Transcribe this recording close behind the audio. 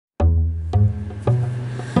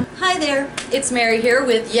there, it's Mary here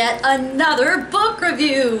with yet another book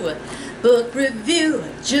review. Book review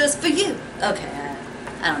just for you. Okay,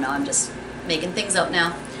 I don't know, I'm just making things up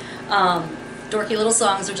now. Dorky little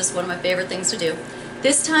songs are just one of my favorite things to do.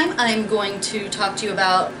 This time I'm going to talk to you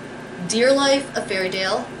about Dear Life, a Fairy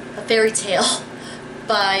Tale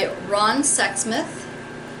by Ron Sexsmith.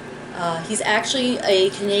 He's actually a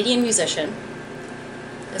Canadian musician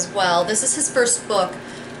as well. This is his first book.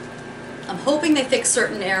 I'm hoping they fix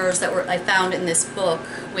certain errors that I found in this book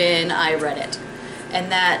when I read it. And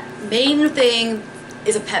that main thing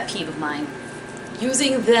is a pet peeve of mine.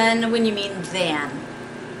 Using then when you mean than.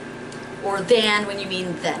 Or than when you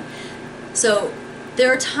mean then. So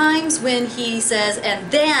there are times when he says, and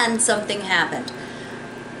then something happened.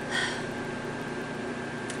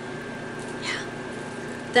 Yeah.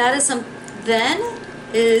 That is then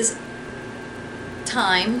is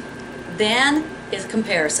time, than is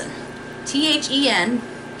comparison. T-H-E-N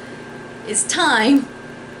is time,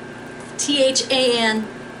 T-H-A-N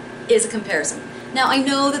is a comparison. Now I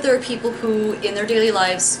know that there are people who in their daily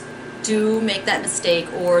lives do make that mistake,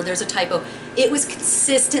 or there's a typo. It was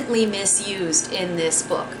consistently misused in this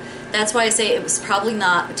book. That's why I say it was probably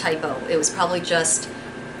not a typo. It was probably just,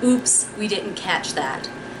 oops, we didn't catch that.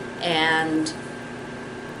 And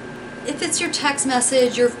if it's your text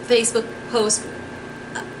message, your Facebook post,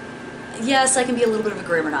 yes, I can be a little bit of a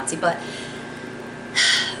grammar Nazi, but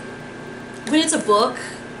when it's a book,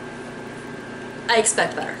 I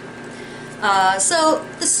expect better. So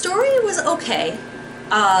the story was okay.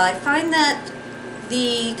 I find that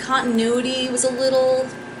the continuity was a little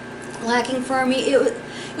lacking for me. It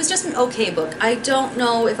was just an okay book. I don't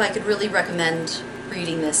know if I could really recommend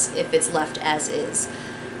reading this if it's left as is.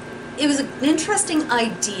 It was an interesting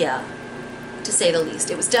idea, to say the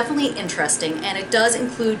least. It was definitely interesting, and it does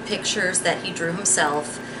include pictures that he drew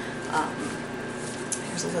himself.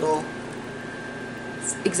 Here's a little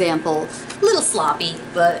example. A little sloppy,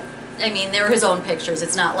 but I mean, they were his own pictures.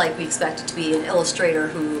 It's not like we expect it to be an illustrator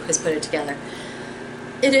who has put it together.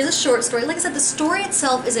 It is a short story. Like I said, the story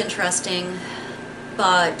itself is interesting,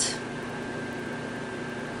 but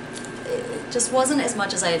it just wasn't as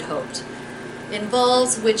much as I had hoped. It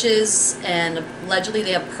involves witches, and allegedly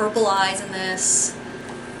they have purple eyes in this.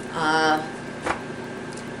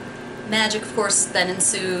 Magic, of course, then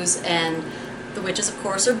ensues, and the witches, of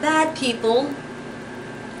course, are bad people,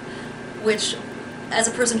 which, as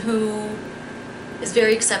a person who is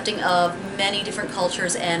very accepting of many different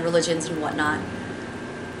cultures and religions and whatnot,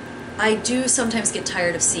 I do sometimes get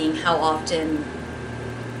tired of seeing how often,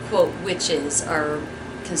 quote, witches are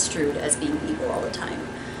construed as being evil all the time.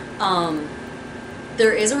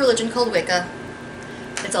 There is a religion called Wicca.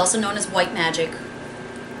 It's also known as white magic,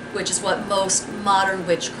 which is what most modern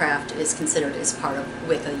witchcraft is considered as part of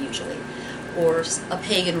Wicca usually, or a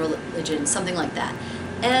pagan religion, something like that.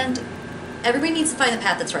 And everybody needs to find the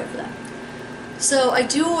path that's right for them. So I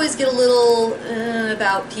do always get a little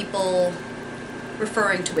about people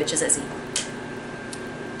referring to witches as evil.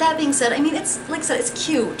 That being said, I mean, it's, like I said, it's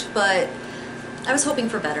cute, but I was hoping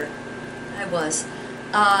for better. I was.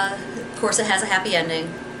 Of course, it has a happy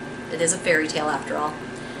ending. It is a fairy tale after all.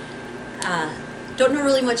 Don't know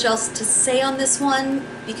really much else to say on this one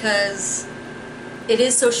because it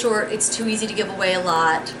is so short, it's too easy to give away a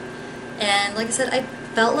lot. And like I said, I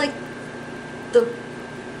felt like the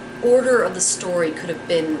order of the story could have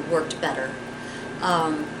been worked better.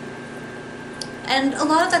 And a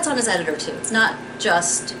lot of that's on his editor too. It's not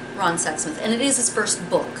just Ron Sexsmith, and it is his first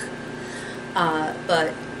book.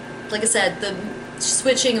 But like I said, the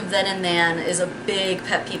switching of then and than is a big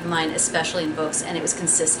pet peeve of mine, especially in books, and it was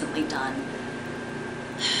consistently done.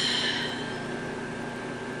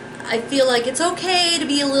 I feel like it's okay to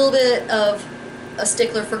be a little bit of a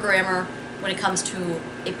stickler for grammar when it comes to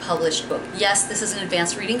a published book. Yes, this is an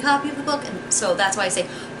advanced reading copy of the book, and so that's why I say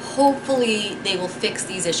hopefully they will fix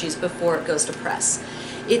these issues before it goes to press.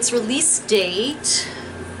 Its release date,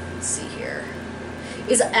 let's see here,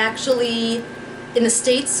 is actually in the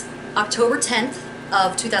States October 10th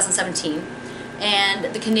of 2017, and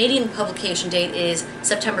the Canadian publication date is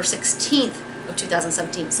September 16th of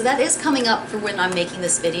 2017. So that is coming up for when I'm making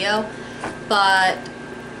this video, but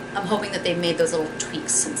I'm hoping that they've made those little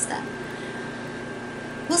tweaks since then.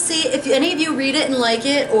 We'll see. If any of you read it and like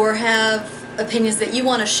it, or have opinions that you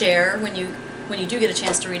want to share when you do get a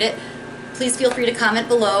chance to read it, please feel free to comment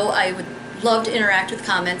below. I would love to interact with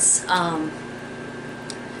comments. You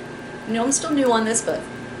know, I'm still new on this, but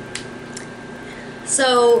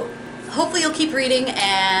so hopefully you'll keep reading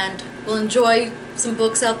and we'll enjoy some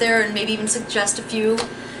books out there and maybe even suggest a few.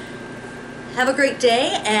 Have a great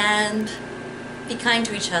day and be kind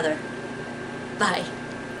to each other. Bye.